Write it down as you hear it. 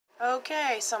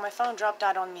Okay, so my phone dropped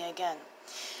out on me again.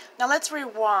 Now let's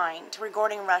rewind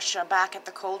regarding Russia back at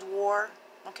the Cold War.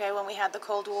 Okay, when we had the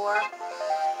Cold War.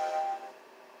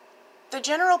 The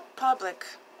general public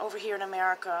over here in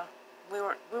America, we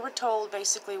were told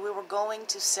basically we were going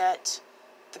to set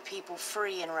the people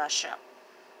free in Russia.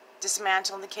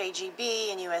 Dismantle the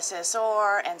KGB and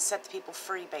USSR and set the people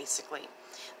free basically.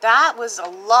 That was a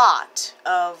lot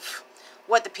of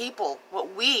what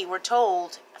we were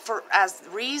told for as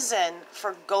reason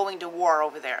for going to war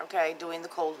over there, okay, doing the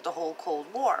whole Cold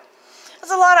War.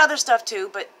 There's a lot of other stuff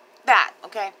too, but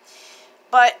okay.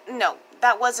 But no,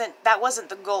 that wasn't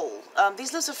the goal.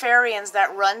 These Luciferians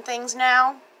that run things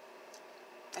now,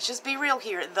 let's just be real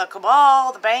here, the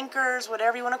cabal, the bankers,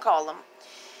 whatever you want to call them,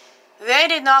 they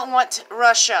did not want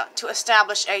Russia to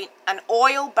establish an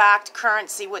oil-backed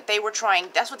currency. That's what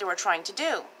they were trying to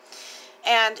do.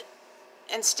 And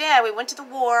instead, we went to the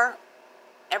war.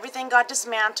 Everything got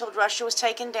dismantled. Russia was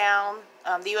taken down.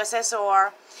 The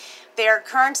USSR. Their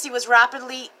currency was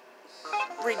rapidly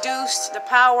reduced. The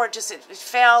power it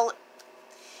fell.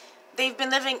 They've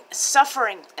been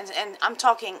suffering, and I'm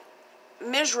talking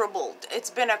miserable. It's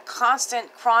been a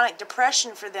constant chronic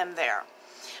depression for them there.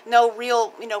 No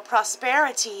real,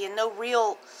 prosperity and no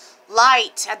real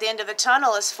light at the end of the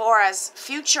tunnel as far as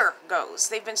future goes.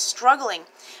 They've been struggling.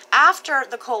 After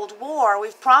the Cold War,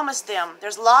 we've promised them.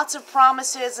 There's lots of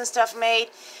promises and stuff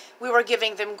made. We were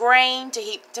giving them grain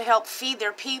to help feed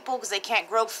their people because they can't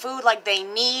grow food like they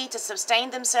need to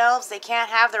sustain themselves. They can't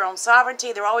have their own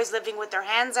sovereignty. They're always living with their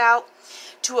hands out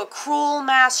to a cruel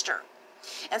master.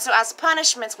 And so as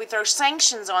punishments, we throw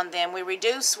sanctions on them. We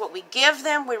reduce what we give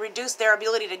them. We reduce their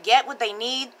ability to get what they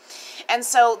need. And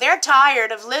so they're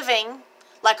tired of living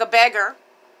like a beggar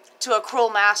to a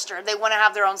cruel master. They want to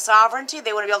have their own sovereignty.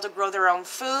 They want to be able to grow their own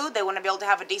food. They want to be able to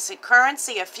have a decent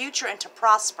currency, a future, and to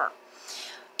prosper.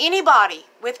 Anybody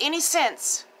with any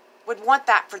sense would want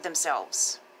that for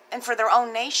themselves and for their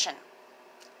own nation.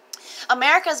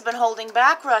 America has been holding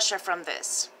back Russia from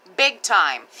this. Big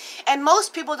time. And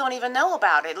most people don't even know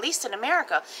about it, at least in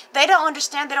America. They don't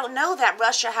understand, they don't know that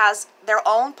Russia has their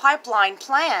own pipeline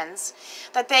plans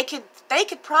that they could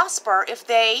prosper if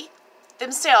they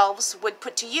themselves would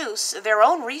put to use their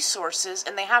own resources,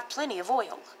 and they have plenty of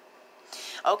oil.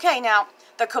 Okay, now,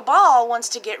 the cabal wants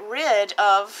to get rid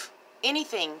of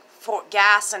anything for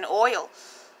gas and oil.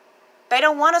 They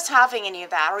don't want us having any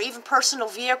of that, or even personal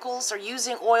vehicles, or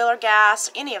using oil or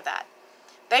gas, any of that.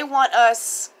 They want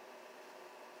us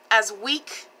as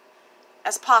weak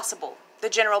as possible, the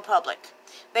general public.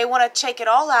 They want to take it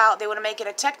all out. They want to make it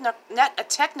a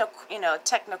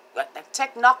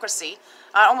technocracy.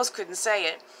 I almost couldn't say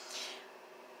it.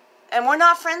 And we're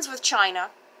not friends with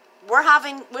China.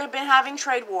 We've been having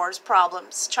trade wars,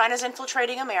 problems. China's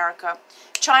infiltrating America.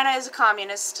 China is a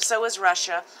communist, so is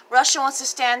Russia. Russia wants to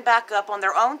stand back up on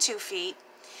their own 2 feet.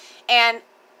 And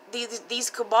these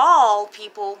cabal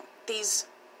people, these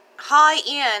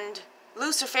high-end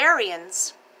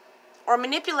Luciferians, are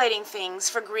manipulating things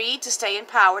for greed to stay in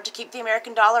power, to keep the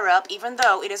American dollar up, even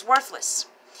though it is worthless.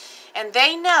 And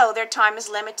they know their time is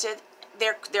limited.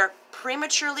 They're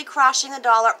prematurely crashing the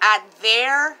dollar at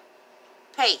their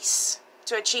pace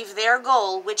to achieve their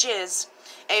goal, which is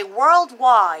a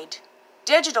worldwide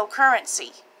digital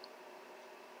currency.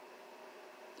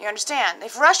 You understand?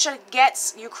 If Russia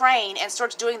gets Ukraine and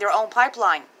starts doing their own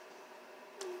pipeline,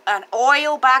 an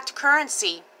oil-backed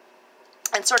currency,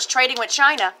 and starts trading with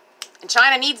China, and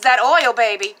China needs that oil,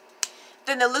 baby,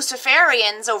 then the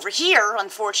Luciferians over here,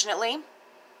 unfortunately,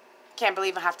 can't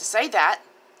believe I have to say that,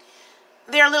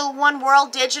 their little one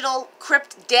world digital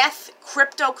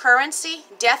cryptocurrency,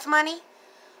 death money,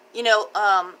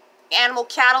 animal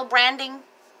cattle branding,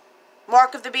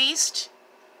 mark of the beast,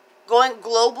 going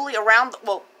globally around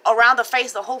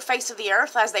the whole face of the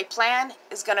earth as they plan,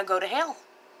 is going to go to hell.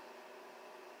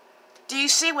 Do you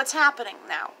see what's happening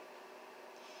now?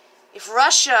 If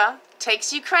Russia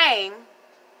takes Ukraine,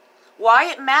 why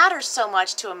it matters so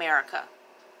much to America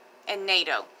and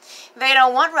NATO. They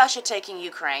don't want Russia taking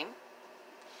Ukraine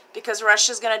because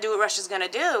Russia's going to do what Russia's going to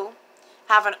do,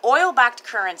 have an oil-backed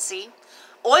currency.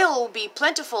 Oil will be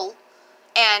plentiful,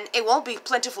 and it won't be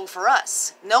plentiful for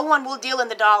us. No one will deal in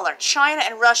the dollar. China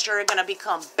and Russia are going to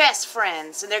become best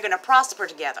friends, and they're going to prosper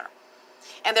together.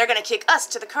 And they're going to kick us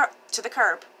to the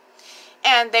curb.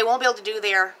 And they won't be able to do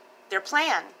their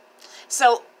plan.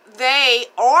 So they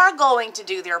are going to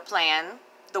do their plan.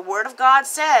 The Word of God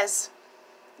says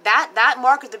that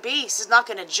mark of the beast is not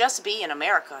going to just be in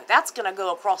America. That's going to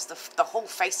go across the whole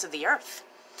face of the earth.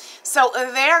 So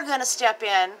they're going to step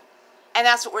in, and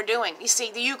that's what we're doing. You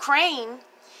see, the Ukraine,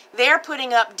 they're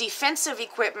putting up defensive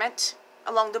equipment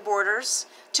along the borders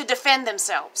to defend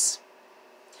themselves.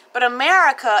 But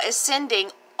America is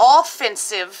sending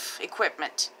offensive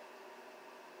equipment.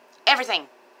 Everything.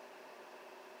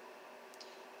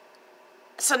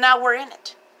 So now we're in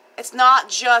it. It's not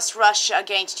just Russia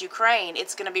against Ukraine.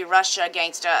 It's going to be Russia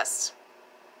against us.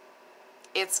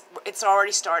 It's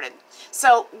already started.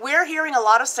 So we're hearing a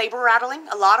lot of saber rattling,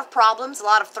 a lot of problems, a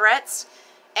lot of threats,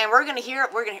 and we're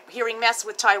hearing mess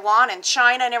with Taiwan and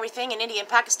China and everything, and India and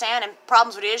Pakistan, and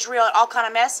problems with Israel, all kind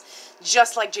of mess,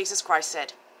 just like Jesus Christ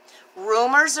said.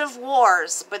 Rumors of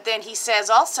wars, but then he says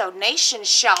also, nation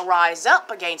shall rise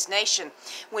up against nation.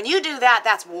 When you do that,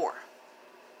 that's war.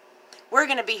 We're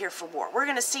going to be here for war. We're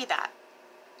going to see that.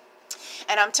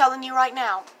 And I'm telling you right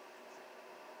now,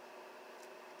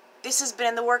 this has been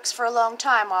in the works for a long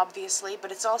time, obviously,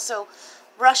 but it's also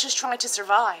Russia's trying to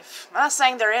survive. I'm not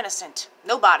saying they're innocent.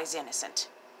 Nobody's innocent.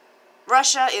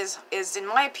 Russia is in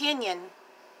my opinion,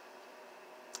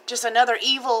 just another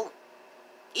evil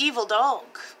dog.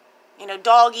 You know,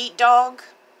 dog eat dog.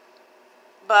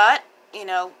 But, you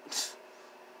know,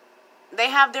 they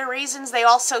have their reasons. They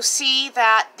also see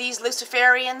that these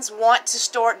Luciferians want to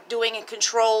start doing and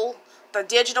control the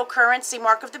digital currency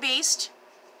mark of the beast.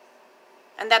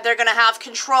 And that they're going to have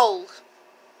control.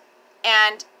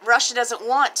 And Russia doesn't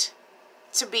want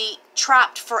to be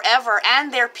trapped forever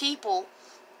and their people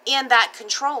in that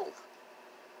control.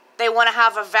 They want to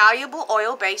have a valuable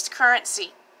oil-based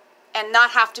currency and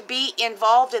not have to be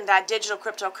involved in that digital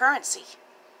cryptocurrency.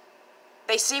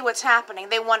 They see what's happening.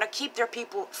 They want to keep their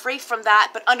people free from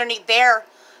that, but underneath their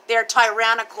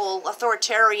tyrannical,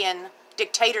 authoritarian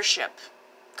dictatorship,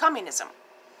 communism.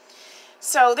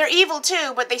 So they're evil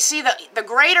too, but they see the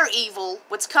greater evil,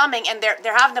 what's coming, and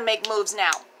they're having to make moves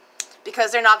now.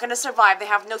 Because they're not going to survive. They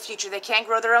have no future. They can't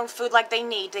grow their own food like they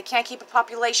need. They can't keep a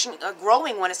population, a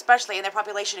growing one especially, and their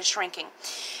population is shrinking.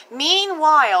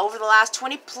 Meanwhile, over the last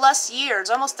 20 plus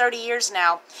years, almost 30 years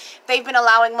now, they've been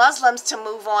allowing Muslims to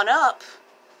move on up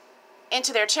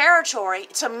into their territory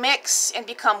to mix and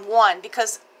become one.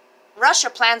 Because Russia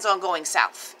plans on going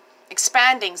south,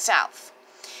 expanding south.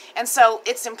 And so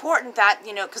it's important that,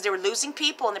 you know, because they were losing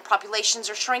people and their populations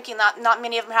are shrinking, not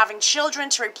many of them having children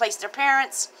to replace their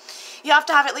parents. You have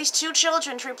to have at least 2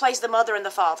 children to replace the mother and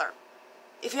the father.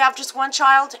 If you have just 1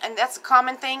 child, and that's a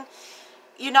common thing,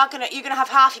 you're gonna have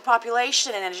half your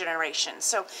population in a generation.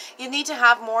 So you need to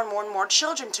have more and more and more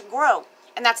children to grow.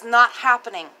 And that's not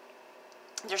happening.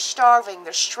 They're starving,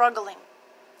 they're struggling.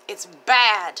 It's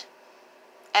bad.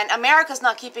 And America's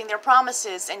not keeping their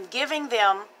promises and giving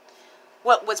them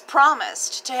what was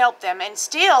promised to help them. And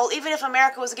still, even if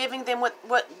America was giving them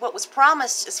what was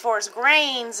promised as far as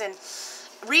grains and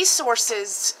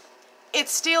resources,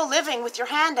 it's still living with your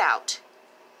hand out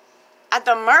at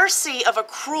the mercy of a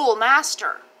cruel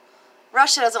master.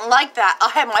 Russia doesn't like that.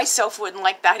 I myself wouldn't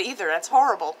like that either. That's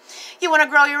horrible. You want to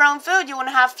grow your own food. You want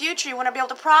to have future. You want to be able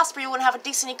to prosper. You want to have a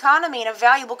decent economy and a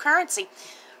valuable currency.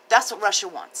 That's what Russia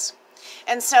wants.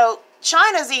 And so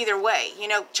China's either way. You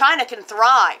know, China can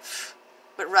thrive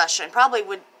with Russia and probably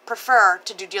would prefer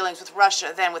to do dealings with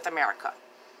Russia than with America,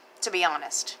 to be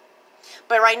honest.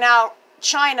 But right now,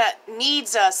 China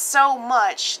needs us so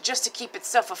much just to keep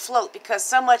itself afloat because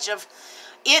so much of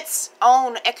its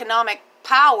own economic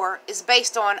power is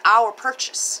based on our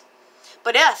purchase.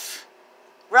 But if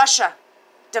Russia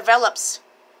develops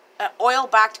an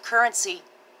oil-backed currency,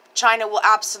 China will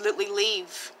absolutely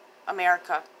leave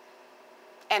America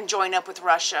and join up with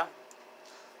Russia.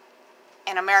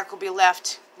 And America will be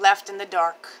left in the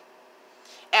dark.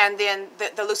 And then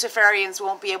the Luciferians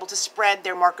won't be able to spread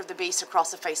their mark of the beast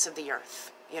across the face of the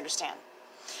earth. You understand?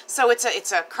 So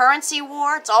it's a currency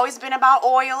war. It's always been about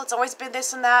oil. It's always been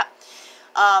this and that.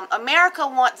 America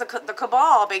wants, the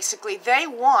cabal basically, they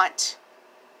want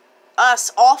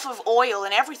us off of oil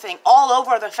and everything all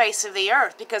over the face of the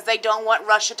earth because they don't want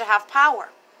Russia to have power.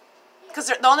 Because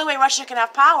the only way Russia can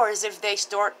have power is if they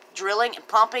start drilling and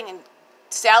pumping and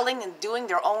selling and doing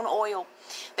their own oil.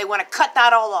 They want to cut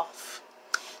that all off.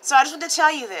 So I just want to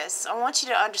tell you this. I want you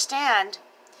to understand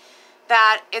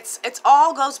that it's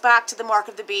all goes back to the mark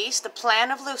of the beast, the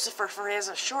plan of Lucifer for his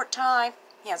a short time.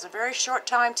 He has a very short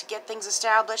time to get things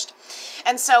established.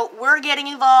 And so we're getting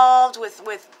involved with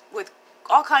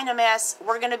all kind of mess.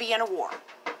 We're going to be in a war.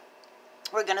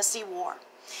 We're going to see war.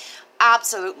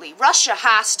 Absolutely. Russia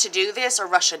has to do this or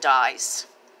Russia dies.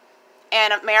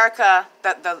 And America,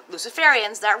 the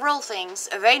Luciferians that rule things,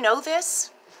 they know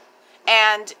this.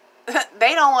 And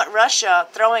they don't want Russia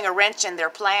throwing a wrench in their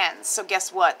plans. So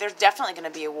guess what? There's definitely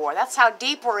going to be a war. That's how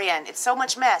deep we're in. It's so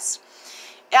much mess.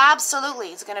 Absolutely,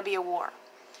 it's going to be a war.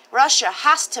 Russia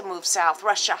has to move south.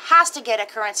 Russia has to get a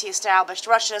currency established.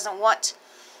 Russia doesn't want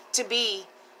to be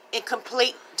in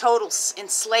complete, total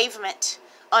enslavement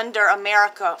under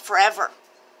America forever.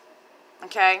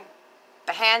 Okay?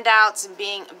 The handouts and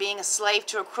being a slave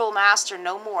to a cruel master,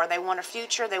 no more. They want a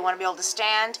future. They want to be able to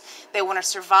stand. They want to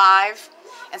survive.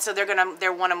 And so they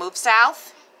want to move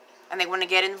south. And they want to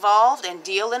get involved and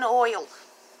deal in oil.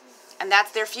 And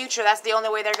that's their future. That's the only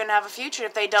way they're going to have a future.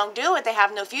 If they don't do it, they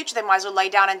have no future. They might as well lay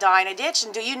down and die in a ditch.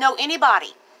 And do you know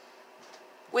anybody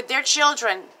with their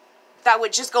children that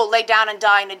would just go lay down and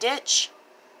die in a ditch?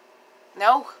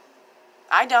 No,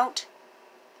 I don't.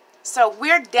 So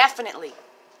we're definitely,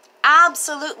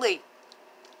 absolutely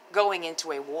going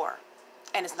into a war.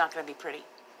 And it's not going to be pretty.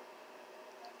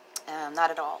 Not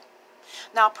at all.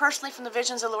 Now, personally, from the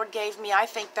visions the Lord gave me, I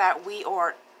think that we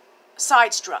are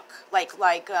side-struck, like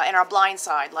in our blind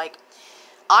side. Like,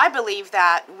 I believe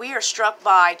that we are struck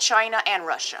by China and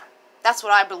Russia. That's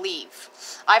what I believe.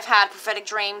 I've had prophetic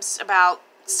dreams about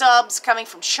subs coming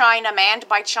from China, manned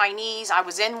by Chinese. I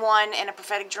was in one in a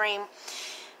prophetic dream.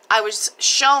 I was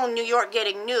shown New York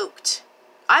getting nuked.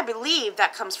 I believe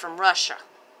that comes from Russia.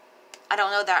 I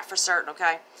don't know that for certain,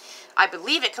 okay? I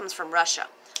believe it comes from Russia.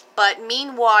 But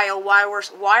meanwhile,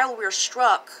 while we're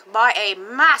struck by a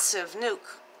massive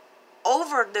nuke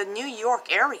over the New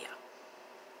York area,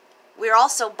 we're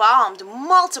also bombed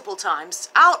multiple times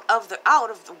out of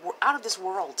this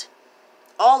world,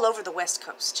 all over the West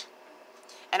Coast.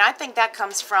 And I think that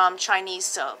comes from Chinese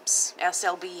subs,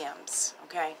 SLBMs,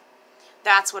 okay?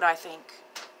 That's what I think.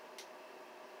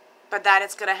 But that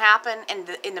it's going to happen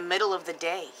in the middle of the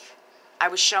day. I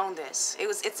was shown this.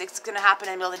 It's going to happen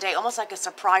in the middle of the day, almost like a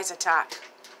surprise attack.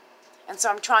 And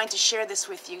so I'm trying to share this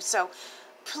with you. So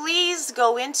please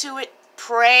go into it,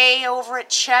 pray over it,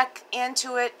 check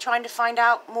into it, trying to find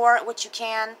out more what you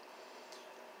can.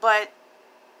 But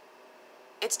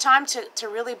it's time to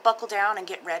really buckle down and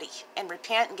get ready and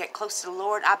repent and get close to the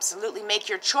Lord. Absolutely make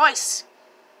your choice.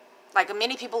 Like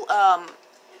many people,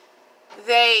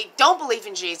 they don't believe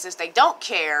in Jesus. They don't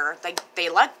care. They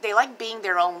like being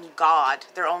their own God,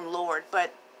 their own Lord.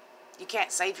 But you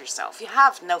can't save yourself. You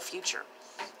have no future.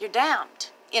 You're damned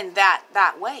in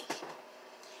that way.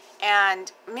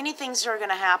 And many things are going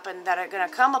to happen that are going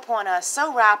to come upon us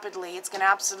so rapidly. It's going to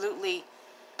absolutely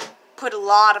put a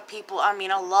lot of people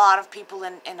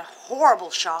in a horrible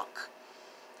shock.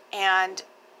 And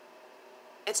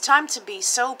it's time to be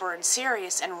sober and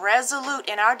serious and resolute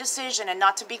in our decision and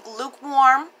not to be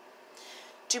lukewarm,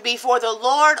 to be for the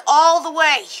Lord all the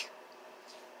way,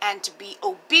 and to be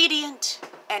obedient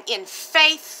and in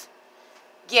faith.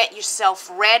 Get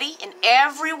yourself ready in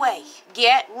every way.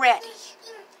 Get ready,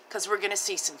 because we're going to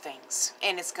see some things,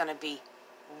 and it's going to be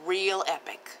real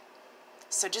epic.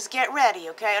 So just get ready,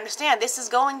 okay? Understand, this is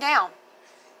going down.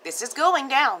 This is going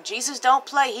down. Jesus don't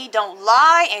play. He don't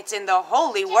lie. It's in the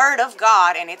holy word of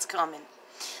God, and it's coming.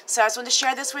 So I just wanted to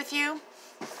share this with you.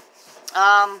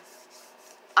 I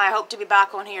hope to be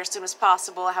back on here as soon as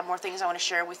possible. I have more things I want to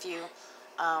share with you.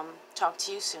 Talk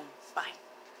to you soon. Bye.